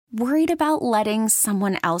Worried about letting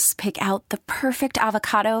someone else pick out the perfect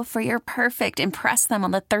avocado for your perfect impress them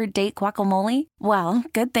on the third date guacamole? Well,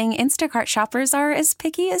 good thing Instacart shoppers are as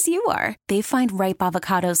picky as you are. They find ripe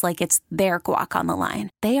avocados like it's their guac on the line.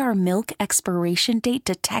 They are milk expiration date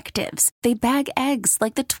detectives. They bag eggs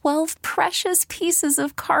like the 12 precious pieces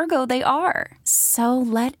of cargo they are. So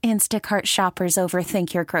let Instacart shoppers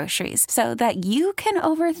overthink your groceries so that you can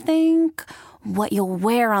overthink what you'll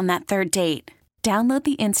wear on that third date. Download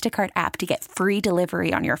the Instacart app to get free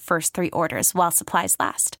delivery on your first 3 orders while supplies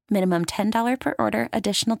last. Minimum $10 per order.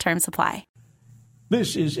 Additional terms apply.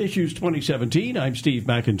 This is Issues 2017. I'm Steve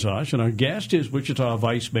McIntosh, and our guest is Wichita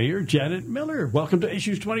Vice Mayor Janet Miller. Welcome to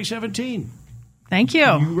Issues 2017. Thank you.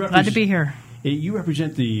 Glad to be here. You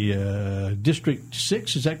represent the District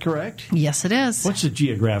 6, is that correct? Yes, it is. What's the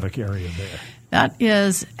geographic area there? That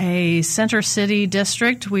is a center city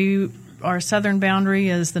district. Our southern boundary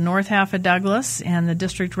is the north half of Douglas, and the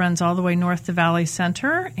district runs all the way north to Valley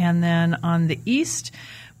Center. And then on the east,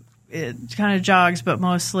 it kind of jogs, but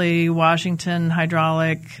mostly Washington,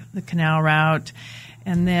 Hydraulic, the canal route.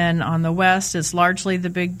 And then on the west, it's largely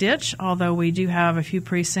the Big Ditch, although we do have a few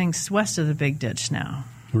precincts west of the Big Ditch now.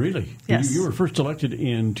 Really? Yes. You were first elected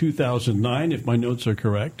in 2009, if my notes are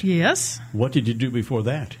correct. Yes. What did you do before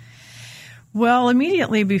that? Well,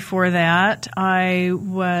 immediately before that, I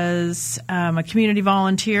was a community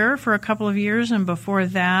volunteer for a couple of years, and before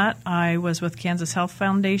that, I was with Kansas Health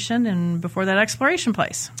Foundation, and before that, Exploration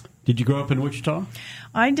Place. Did you grow up in Wichita?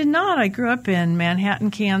 I did not. I grew up in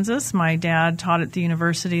Manhattan, Kansas. My dad taught at the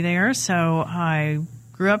university there, so I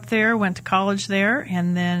grew up there, went to college there,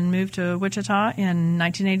 and then moved to Wichita in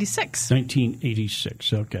 1986.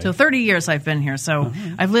 1986, okay. So 30 years I've been here. So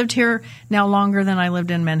I've lived here now longer than I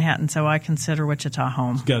lived in Manhattan, so I consider Wichita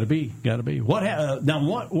home. It's got to be.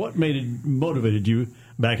 What motivated you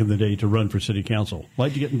back in the day to run for city council? Why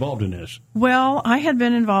did you get involved in this? Well, I had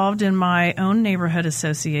been involved in my own neighborhood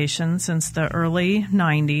association since the early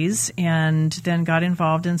 90s, and then got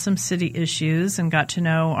involved in some city issues and got to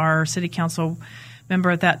know our city council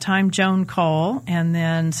member at that time, Joan Cole, and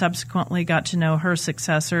then subsequently got to know her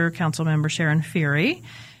successor, council member Sharon Feary,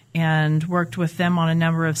 and worked with them on a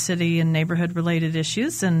number of city and neighborhood-related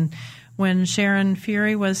issues. And when Sharon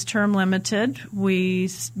Feary was term limited,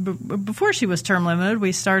 before she was term limited,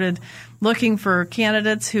 we started looking for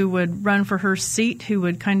candidates who would run for her seat, who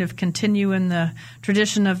would kind of continue in the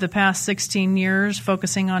tradition of the past 16 years,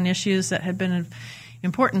 focusing on issues that had been of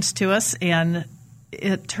importance to us. And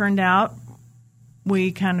it turned out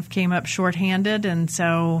we kind of came up shorthanded, and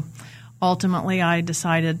so ultimately I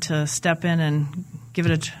decided to step in and give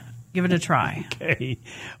it a try. Okay.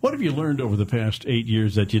 What have you learned over the past 8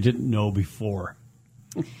 years that you didn't know before?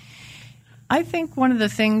 I think one of the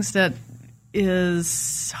things that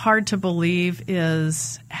is hard to believe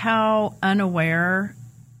is how unaware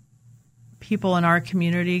people in our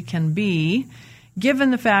community can be,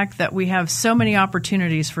 given the fact that we have so many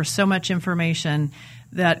opportunities for so much information,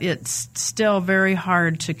 that it's still very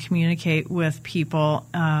hard to communicate with people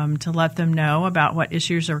to let them know about what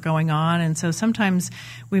issues are going on. And so sometimes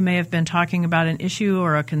we may have been talking about an issue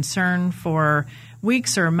or a concern for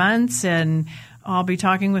weeks or months, and I'll be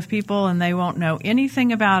talking with people and they won't know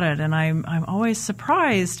anything about it. And I'm always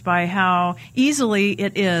surprised by how easily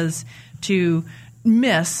it is to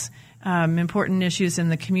miss important issues in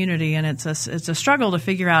the community, and it's a struggle to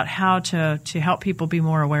figure out how to help people be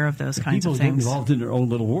more aware of those kinds of things. People get involved in their own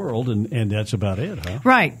little world, and that's about it, huh?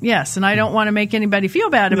 Right, yes, and I don't want to make anybody feel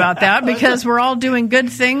bad about that, because we're all doing good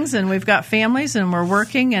things, and we've got families, and we're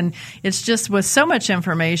working, and it's just with so much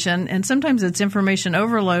information, and sometimes it's information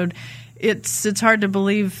overload, it's hard to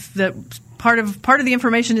believe that part of the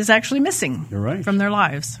information is actually missing from their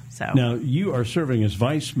lives. So now you are serving as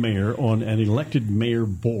vice mayor on an elected mayor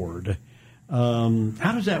board.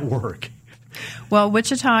 How does that work? Well,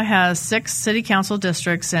 Wichita has 6 city council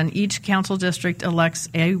districts, and each council district elects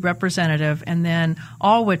a representative, and then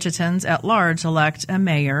all Wichitans at large elect a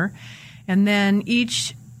mayor. And then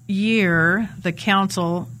each year, the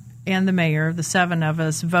council and the mayor, the 7 of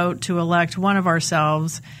us, vote to elect one of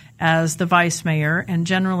ourselves as the vice mayor, and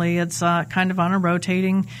generally it's kind of on a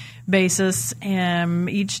rotating basis.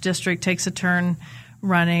 Each district takes a turn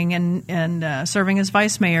running and serving as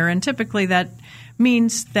vice mayor, and typically that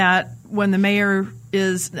means that when the mayor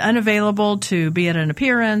is unavailable to be at an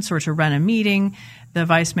appearance or to run a meeting, the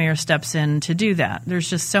vice mayor steps in to do that. There's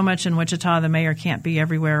just so much in Wichita. The mayor can't be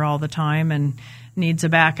everywhere all the time and needs a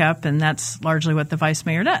backup, and that's largely what the vice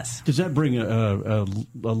mayor does. Does that bring a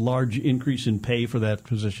large increase in pay for that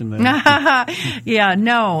position then? Yeah,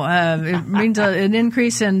 no. It means an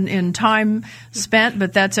increase in time spent,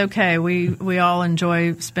 but that's okay. We all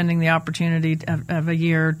enjoy spending the opportunity of a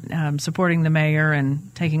year supporting the mayor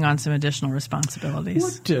and taking on some additional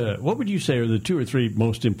responsibilities. What would you say are the 2 or 3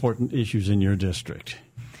 most important issues in your district?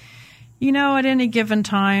 At any given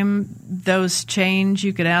time, those change.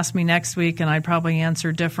 You could ask me next week, and I'd probably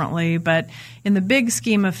answer differently. But in the big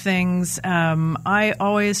scheme of things, I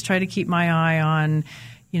always try to keep my eye on,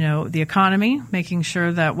 the economy, making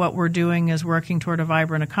sure that what we're doing is working toward a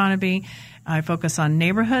vibrant economy. I focus on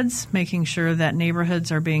neighborhoods, making sure that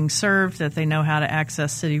neighborhoods are being served, that they know how to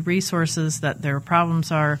access city resources, that their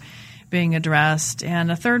problems are being addressed.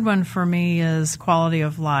 And a third one for me is quality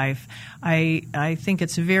of life. I think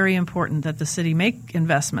it's very important that the city make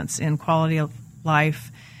investments in quality of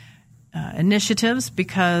life initiatives,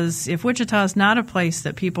 because if Wichita is not a place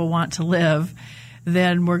that people want to live,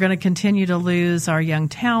 then we're going to continue to lose our young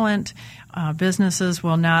talent. Businesses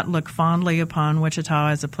will not look fondly upon Wichita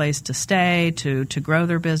as a place to stay, to grow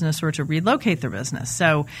their business, or to relocate their business.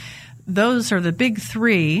 So those are the big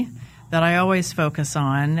 3 that I always focus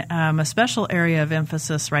on. A special area of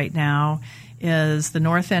emphasis right now is the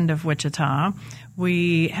north end of Wichita.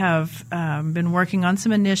 We have been working on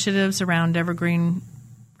some initiatives around Evergreen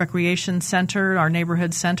Recreation Center. Our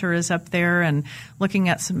neighborhood center is up there, and looking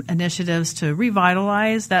at some initiatives to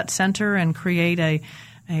revitalize that center and create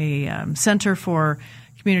a center for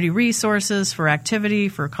community resources, for activity,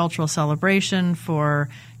 for cultural celebration, for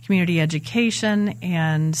community education,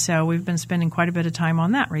 and so we've been spending quite a bit of time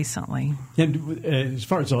on that recently. And as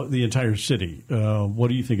far as the entire city, what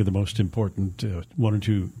do you think are the most important 1 or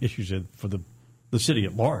 2 issues for the city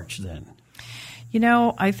at large then?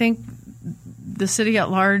 I think the city at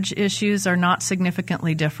large issues are not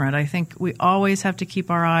significantly different. I think we always have to keep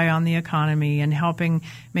our eye on the economy and helping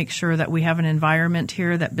make sure that we have an environment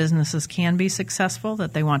here that businesses can be successful,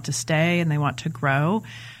 that they want to stay and they want to grow.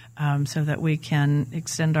 So that we can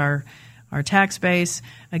extend our tax base,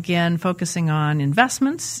 again, focusing on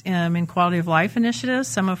investments in quality of life initiatives,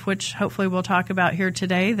 some of which hopefully we'll talk about here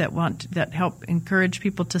today that help encourage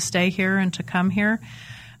people to stay here and to come here.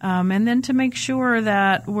 And then to make sure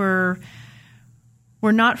that we're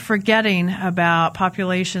not forgetting about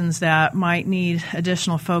populations that might need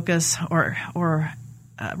additional focus or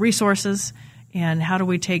resources. And how do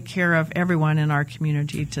we take care of everyone in our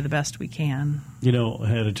community to the best we can? At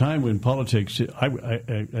a time when politics,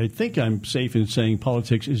 I think I'm safe in saying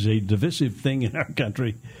politics is a divisive thing in our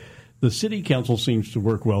country. The city council seems to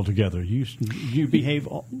work well together. You behave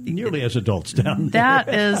nearly as adults down there.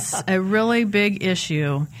 That is a really big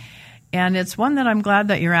issue. And it's one that I'm glad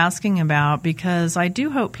that you're asking about, because I do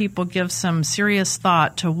hope people give some serious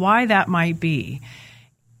thought to why that might be.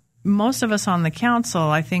 Most of us on the council,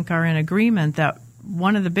 I think, are in agreement that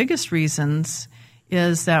one of the biggest reasons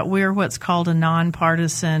is that we're what's called a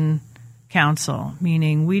nonpartisan council,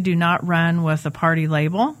 meaning we do not run with a party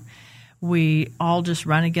label. We all just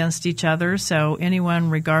run against each other, so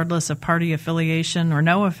anyone, regardless of party affiliation or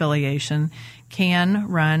no affiliation, can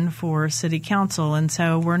run for city council. And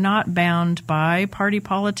so we're not bound by party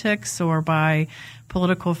politics or by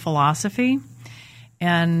political philosophy.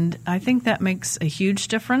 And I think that makes a huge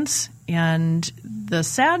difference. And the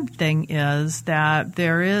sad thing is that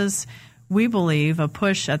there is, we believe, a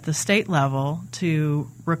push at the state level to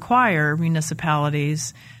require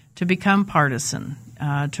municipalities to become partisan,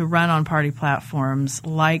 to run on party platforms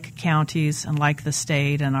like counties and like the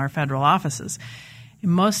state and our federal offices.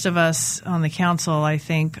 Most of us on the council, I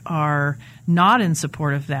think, are not in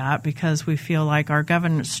support of that because we feel like our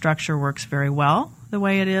governance structure works very well the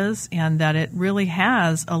way it is, and that it really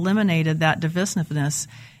has eliminated that divisiveness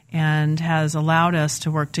and has allowed us to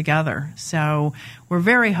work together. So we're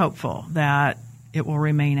very hopeful that it will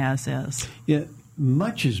remain as is. Yeah,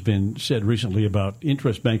 much has been said recently about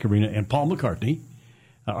Interest Bank Arena and Paul McCartney.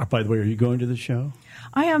 By the way, are you going to the show?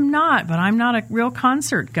 I am not, but I'm not a real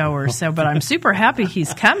concert goer. But I'm super happy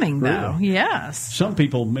he's coming, though. Really? Yes. Some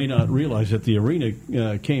people may not realize that the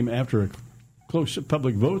arena came after a close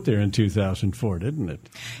public vote there in 2004, didn't it?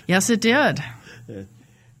 Yes, it did.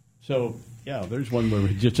 So, yeah, there's one where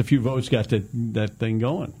just a few votes got that thing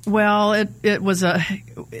going. Well, it was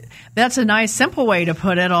that's a nice, simple way to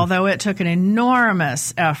put it, although it took an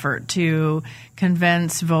enormous effort to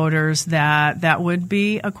convince voters that would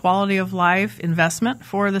be a quality of life investment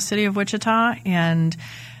for the city of Wichita. And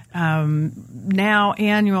Now,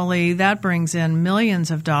 annually, that brings in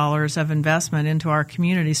millions of dollars of investment into our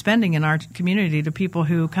community, spending in our community to people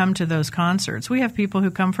who come to those concerts. We have people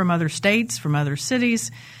who come from other states, from other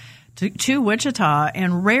cities to Wichita,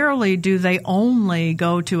 and rarely do they only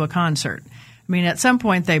go to a concert. I mean, at some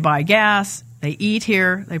point they buy gas, they eat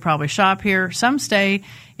here, they probably shop here, some stay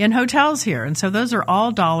in hotels here. And so those are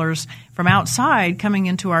all dollars from outside coming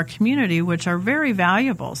into our community, which are very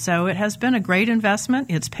valuable. So it has been a great investment.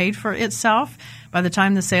 It's paid for itself. By the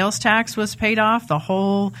time the sales tax was paid off, the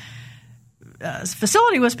whole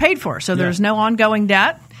facility was paid for. So there's no ongoing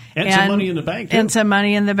debt. And some money in the bank, too. And some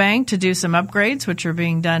money in the bank to do some upgrades, which are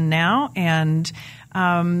being done now. And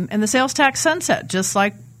the sales tax sunset, just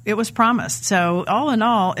like it was promised. So all in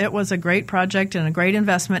all, it was a great project and a great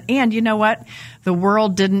investment. And you know what? The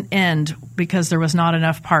world didn't end because there was not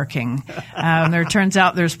enough parking. There turns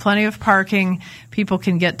out there's plenty of parking. People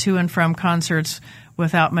can get to and from concerts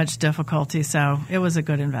without much difficulty. So it was a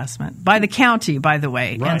good investment by the county, by the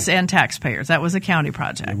way, right. and taxpayers. That was a county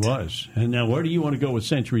project. It was. And now where do you want to go with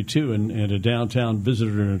Century 2 and a downtown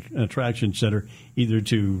visitor and attraction center, either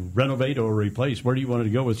to renovate or replace? Where do you want to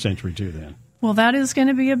go with Century 2 then? Well, that is going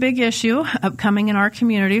to be a big issue upcoming in our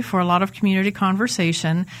community for a lot of community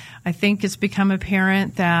conversation. I think it's become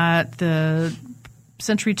apparent that the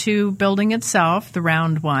Century 2 building itself, the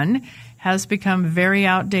round one, has become very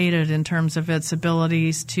outdated in terms of its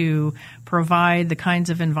abilities to provide the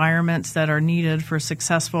kinds of environments that are needed for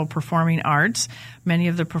successful performing arts. Many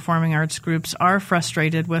of the performing arts groups are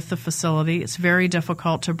frustrated with the facility. It's very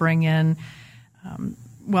difficult to bring in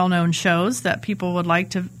well-known shows that people would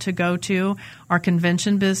like to go to. Our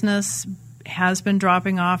convention business has been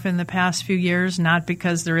dropping off in the past few years, not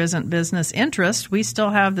because there isn't business interest. We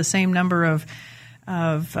still have the same number of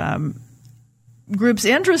groups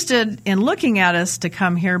interested in looking at us to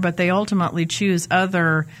come here, but they ultimately choose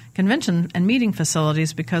other convention and meeting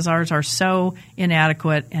facilities because ours are so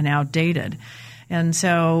inadequate and outdated. And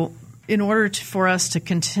so in order for us to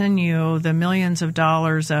continue the millions of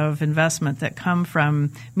dollars of investment that come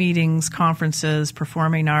from meetings, conferences,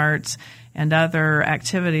 performing arts, and other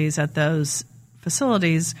activities at those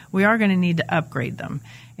facilities, we are going to need to upgrade them.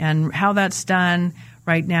 And how that's done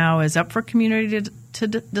right now is up for community to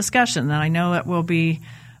discussion. And I know it will be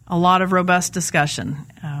a lot of robust discussion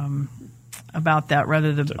about that,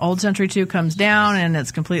 whether the old Century 2 comes down and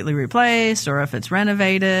it's completely replaced or if it's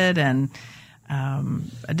renovated and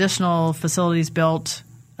additional facilities built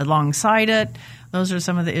alongside it. Those are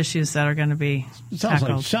some of the issues that are going to be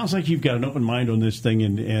tackled. Sounds like you've got an open mind on this thing,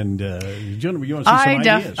 and Jennifer, you want to see some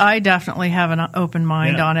ideas? I definitely have an open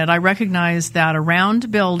mind on it. I recognize that a round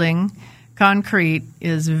building, concrete,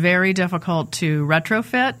 is very difficult to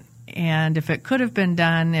retrofit, and if it could have been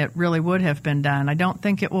done, it really would have been done. I don't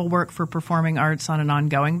think it will work for performing arts on an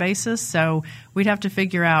ongoing basis, so we'd have to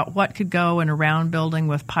figure out what could go in a round building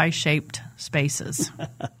with pie-shaped spaces.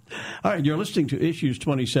 All right, you're listening to Issues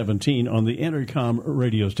 2017 on the Intercom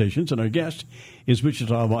radio stations, and our guest is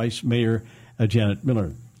Wichita Vice Mayor Janet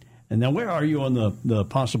Miller. And now, where are you on the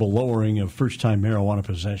possible lowering of first-time marijuana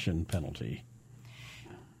possession penalty?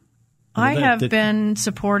 I have been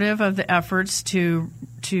supportive of the efforts to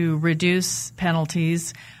reduce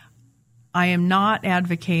penalties. I am not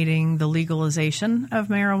advocating the legalization of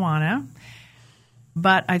marijuana,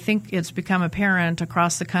 but I think it's become apparent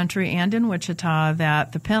across the country and in Wichita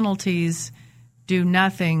that the penalties do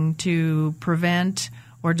nothing to prevent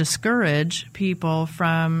or discourage people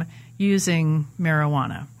from using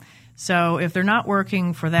marijuana. So if they're not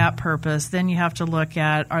working for that purpose, then you have to look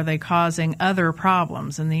at, are they causing other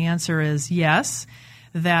problems? And the answer is yes,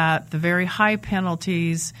 that the very high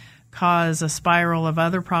penalties cause a spiral of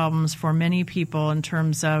other problems for many people in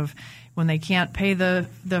terms of when they can't pay the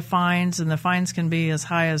fines, and the fines can be as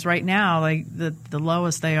high as right now, like the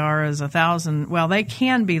lowest they are is $1,000. Well, they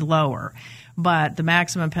can be lower, but the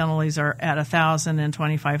maximum penalties are at $1,000 and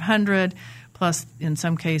 $2,500, plus in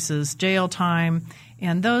some cases jail time.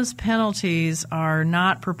 And those penalties are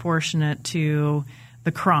not proportionate to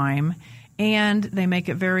the crime, and they make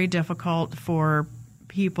it very difficult for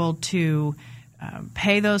people to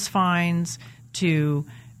pay those fines, to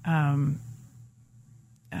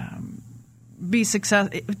be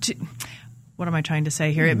successful. What am I trying to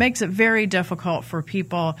say here? It makes it very difficult for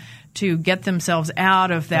people to get themselves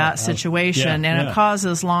out of that situation, and it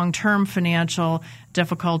causes long-term financial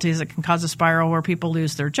difficulties. It can cause a spiral where people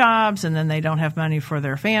lose their jobs, and then they don't have money for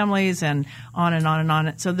their families, and on and on and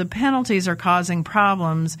on. So the penalties are causing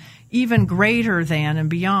problems even greater than and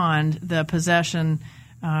beyond the possession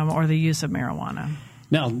or the use of marijuana.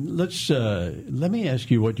 Now, let me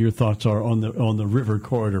ask you what your thoughts are on the River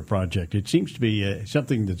Corridor project. It seems to be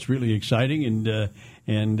something that's really exciting,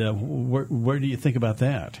 and where do you think about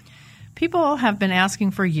that? People have been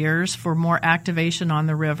asking for years for more activation on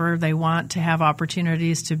the river. They want to have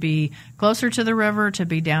opportunities to be closer to the river, to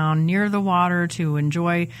be down near the water, to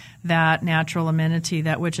enjoy that natural amenity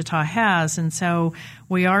that Wichita has. And so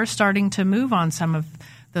we are starting to move on some of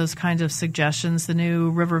those kinds of suggestions. The new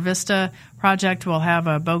River Vista project will have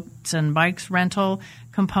a boats and bikes rental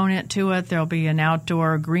component to it. There'll be an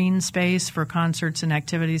outdoor green space for concerts and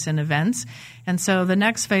activities and events. And so the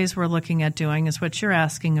next phase we're looking at doing is what you're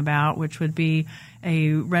asking about, which would be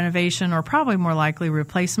a renovation or probably more likely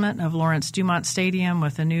replacement of Lawrence Dumont Stadium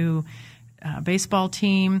with a new baseball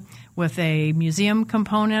team, with a museum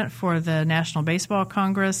component for the National Baseball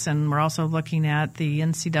Congress. And we're also looking at the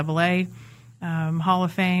NCAA Hall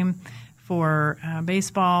of Fame for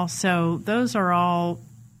baseball. So those are all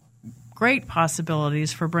great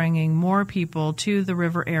possibilities for bringing more people to the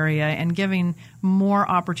river area and giving more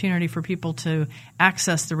opportunity for people to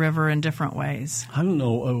access the river in different ways. I don't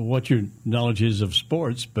know what your knowledge is of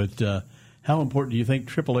sports, but how important do you think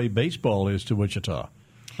AAA baseball is to Wichita?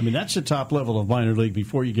 I mean, that's the top level of minor league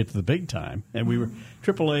before you get to the big time. And we were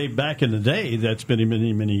AAA back in the day. That's been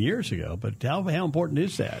many, many years ago. But how important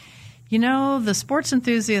is that? You know, the sports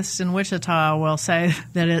enthusiasts in Wichita will say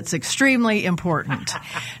that it's extremely important.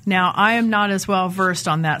 Now, I am not as well versed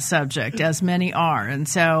on that subject as many are, and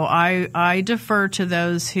so I defer to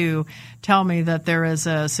those who tell me that there is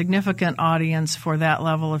a significant audience for that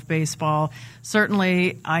level of baseball.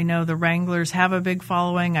 Certainly, I know the Wranglers have a big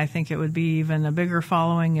following. I think it would be even a bigger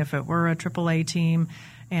following if it were a AAA team.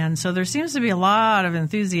 And so there seems to be a lot of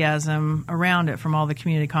enthusiasm around it from all the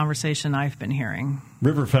community conversation I've been hearing.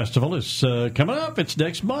 River Festival is coming up. It's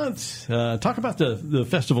next month. Talk about the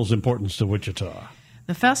festival's importance to Wichita.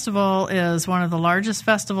 The festival is one of the largest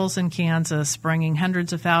festivals in Kansas, bringing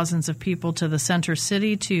hundreds of thousands of people to the center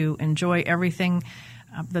city to enjoy everything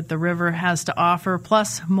that the river has to offer,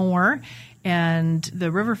 plus more. And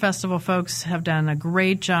the River Festival folks have done a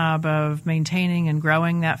great job of maintaining and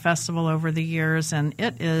growing that festival over the years, and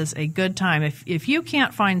it is a good time. If you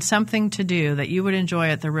can't find something to do that you would enjoy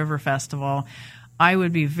at the River Festival, I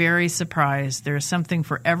would be very surprised. There's something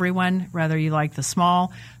for everyone, whether you like the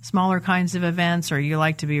smaller kinds of events or you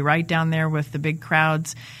like to be right down there with the big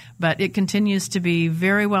crowds. But it continues to be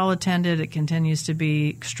very well attended. It continues to be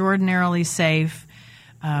extraordinarily safe.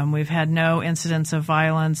 We've had no incidents of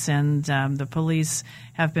violence, and the police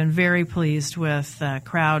have been very pleased with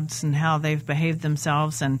crowds and how they've behaved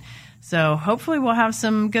themselves. And so hopefully we'll have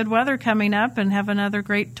some good weather coming up and have another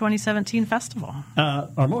great 2017 festival.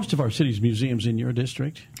 Are most of our city's museums in your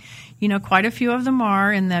district? You know, quite a few of them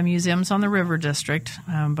are in the museums on the River District.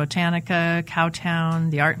 Botanica,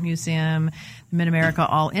 Cowtown, the Art Museum, the Mid-America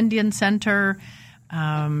All-Indian Center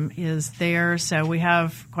is there. So we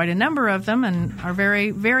have quite a number of them and are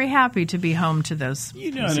very, very happy to be home to those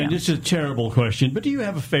museums. And it's a terrible question, but do you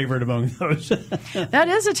have a favorite among those? That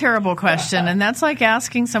is a terrible question, and that's like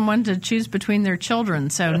asking someone to choose between their children.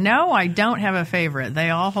 So no, I don't have a favorite. They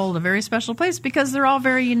all hold a very special place because they're all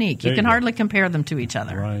very unique. You can hardly compare them to each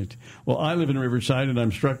other. Right. Well, I live in Riverside, and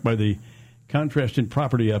I'm struck by the contrast in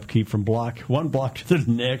property upkeep from one block to the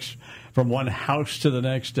next, from one house to the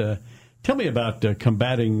next. Tell me about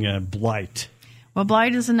combating blight. Well,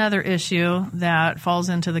 blight is another issue that falls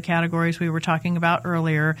into the categories we were talking about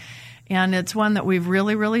earlier. And it's one that we've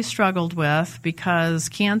really, really struggled with because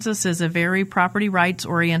Kansas is a very property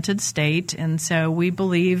rights-oriented state. And so we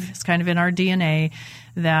believe, it's kind of in our DNA,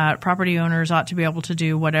 that property owners ought to be able to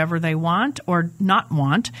do whatever they want or not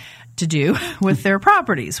want to do with their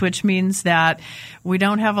properties, which means that we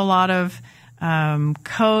don't have a lot of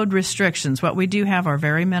code restrictions. What we do have are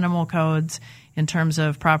very minimal codes in terms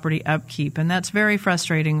of property upkeep, and that's very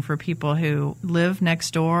frustrating for people who live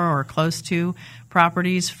next door or close to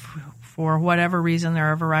properties for whatever reason. There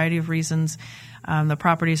are a variety of reasons the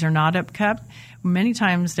properties are not upkept. Many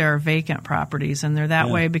times there are vacant properties, and they're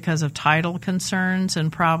that way because of title concerns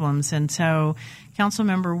and problems. And so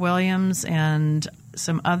Councilmember Williams and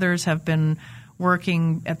some others have been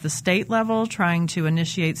working at the state level, trying to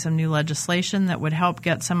initiate some new legislation that would help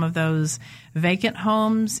get some of those vacant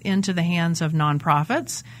homes into the hands of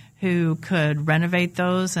nonprofits who could renovate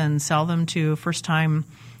those and sell them to first-time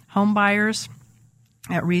home buyers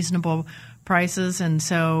at reasonable prices. And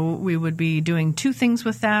so we would be doing two things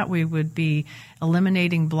with that. We would be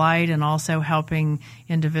eliminating blight and also helping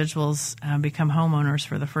individuals become homeowners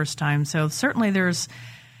for the first time. So certainly there's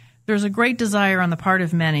There's a great desire on the part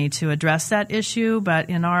of many to address that issue, but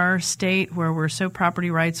in our state where we're so property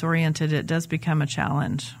rights oriented, it does become a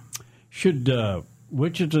challenge. Should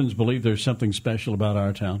Wichitans believe there's something special about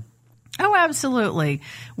our town? Oh, absolutely.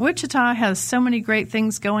 Wichita has so many great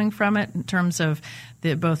things going from it in terms of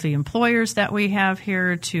both the employers that we have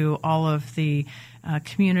here to all of the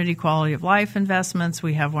community quality of life investments.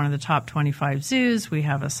 We have one of the top 25 zoos. We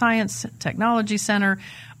have a science technology center.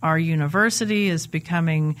 Our university is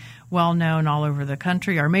becoming well known all over the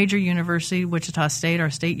country. Our major university, Wichita State, our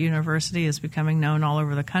state university, is becoming known all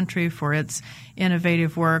over the country for its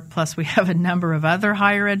innovative work. Plus, we have a number of other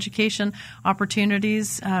higher education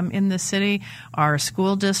opportunities in the city. Our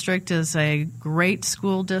school district is a great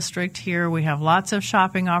school district here. We have lots of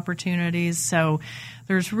shopping opportunities. So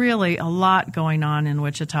there's really a lot going on in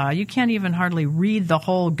Wichita. You can't even hardly read the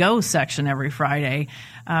whole Go section every Friday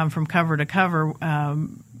from cover to cover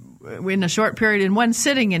in a short period in one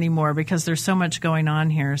sitting anymore because there's so much going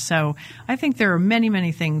on here. So I think there are many,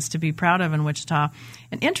 many things to be proud of in Wichita.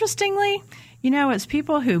 And interestingly, it's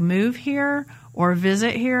people who move here or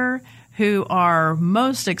visit here who are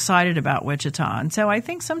most excited about Wichita. And so I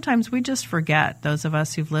think sometimes we just forget, those of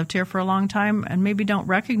us who've lived here for a long time, and maybe don't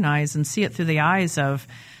recognize and see it through the eyes of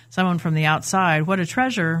someone from the outside, what a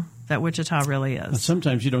treasure that Wichita really is.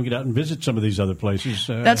 Sometimes you don't get out and visit some of these other places.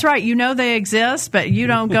 That's right. They exist, but you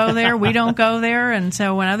don't go there. We don't go there. And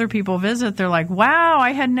so when other people visit, they're like, wow,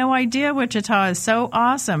 I had no idea Wichita is so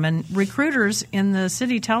awesome. And recruiters in the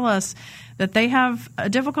city tell us that they have a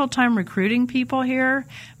difficult time recruiting people here,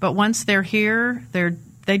 but once they're here,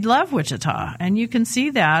 they love Wichita. And you can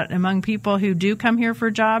see that among people who do come here for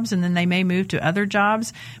jobs and then they may move to other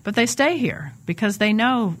jobs, but they stay here because they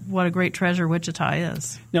know what a great treasure Wichita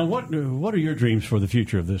is. Now, what are your dreams for the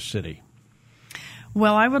future of this city?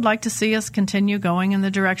 Well, I would like to see us continue going in the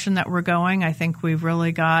direction that we're going. I think we've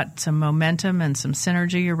really got some momentum and some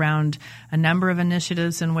synergy around a number of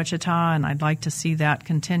initiatives in Wichita, and I'd like to see that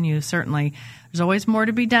continue. Certainly, there's always more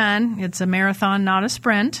to be done. It's a marathon, not a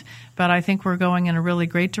sprint, but I think we're going in a really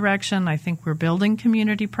great direction. I think we're building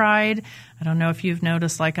community pride. I don't know if you've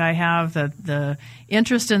noticed, like I have, the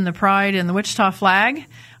interest in the pride in the Wichita flag.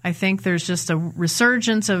 I think there's just a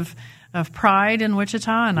resurgence of pride in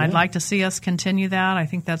Wichita, and I'd like to see us continue that. I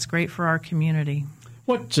think that's great for our community.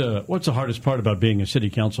 What's the hardest part about being a city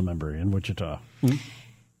council member in Wichita?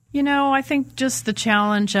 I think just the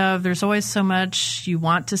challenge of there's always so much you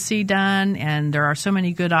want to see done, and there are so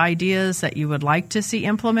many good ideas that you would like to see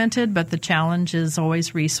implemented, but the challenge is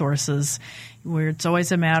always resources, where it's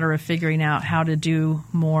always a matter of figuring out how to do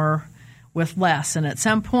more with less. And at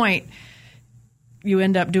some point, you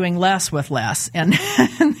end up doing less with less, and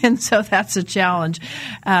so that's a challenge.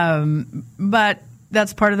 But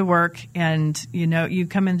that's part of the work, and you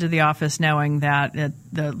come into the office knowing that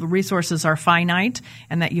the resources are finite,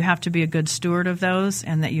 and that you have to be a good steward of those,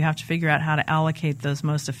 and that you have to figure out how to allocate those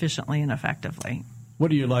most efficiently and effectively.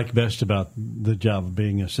 What do you like best about the job of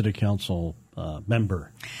being a city council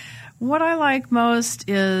member? What I like most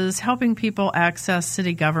is helping people access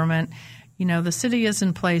city government. The city is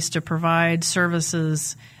in place to provide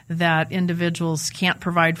services that individuals can't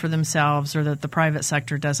provide for themselves or that the private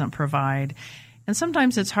sector doesn't provide. And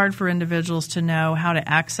sometimes it's hard for individuals to know how to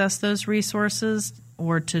access those resources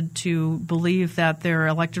or to believe that their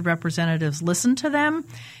elected representatives listen to them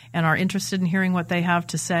and are interested in hearing what they have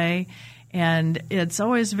to say. And it's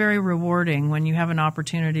always very rewarding when you have an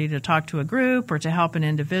opportunity to talk to a group or to help an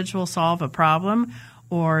individual solve a problem,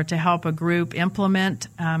 or to help a group implement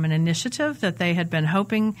an initiative that they had been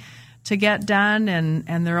hoping to get done.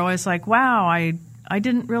 And they're always like, wow, I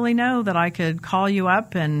didn't really know that I could call you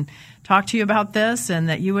up and talk to you about this and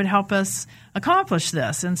that you would help us accomplish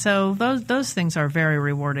this. And so those things are very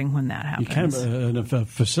rewarding when that happens. You're kind of a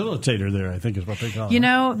facilitator there, I think is what they call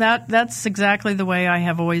it. That's exactly the way I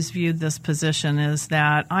have always viewed this position, is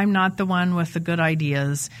that I'm not the one with the good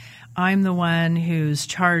ideas. I'm the one who's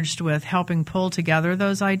charged with helping pull together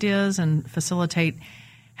those ideas and facilitate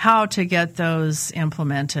how to get those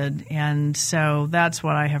implemented. And so that's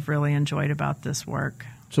what I have really enjoyed about this work.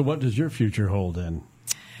 So what does your future hold then?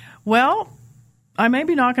 Well, I may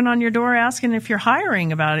be knocking on your door asking if you're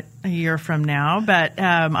hiring about a year from now, but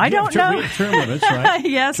I don't know. We have term limits, right?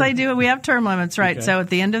 Yes, I do. We have term limits, right? Okay. So at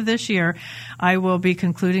the end of this year, I will be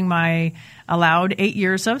concluding my allowed 8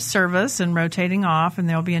 years of service and rotating off, and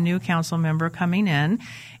there'll be a new council member coming in.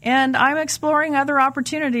 And I'm exploring other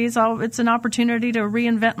opportunities. It's an opportunity to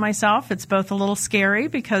reinvent myself. It's both a little scary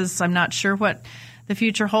because I'm not sure what the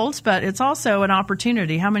future holds, but it's also an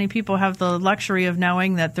opportunity. How many people have the luxury of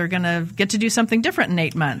knowing that they're going to get to do something different in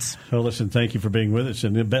 8 months? So listen, thank you for being with us,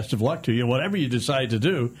 and the best of luck to you. Whatever you decide to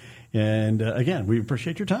do, And again, we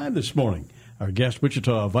appreciate your time this morning. Our guest,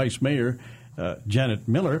 Wichita Vice Mayor Janet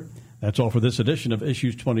Miller. That's all for this edition of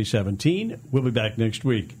Issues 2017. We'll be back next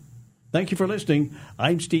week. Thank you for listening.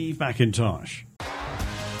 I'm Steve McIntosh.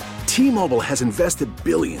 T-Mobile has invested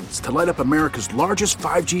billions to light up America's largest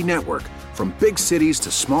 5G network, from big cities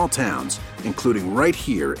to small towns, including right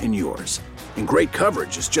here in yours. And great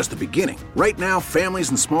coverage is just the beginning. Right now, families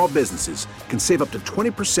and small businesses can save up to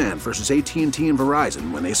 20% versus AT&T and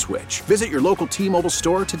Verizon when they switch. Visit your local T-Mobile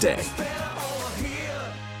store today.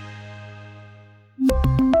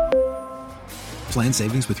 Plan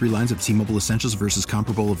savings with 3 lines of T-Mobile Essentials versus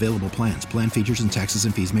comparable available plans. Plan features and taxes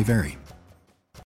and fees may vary.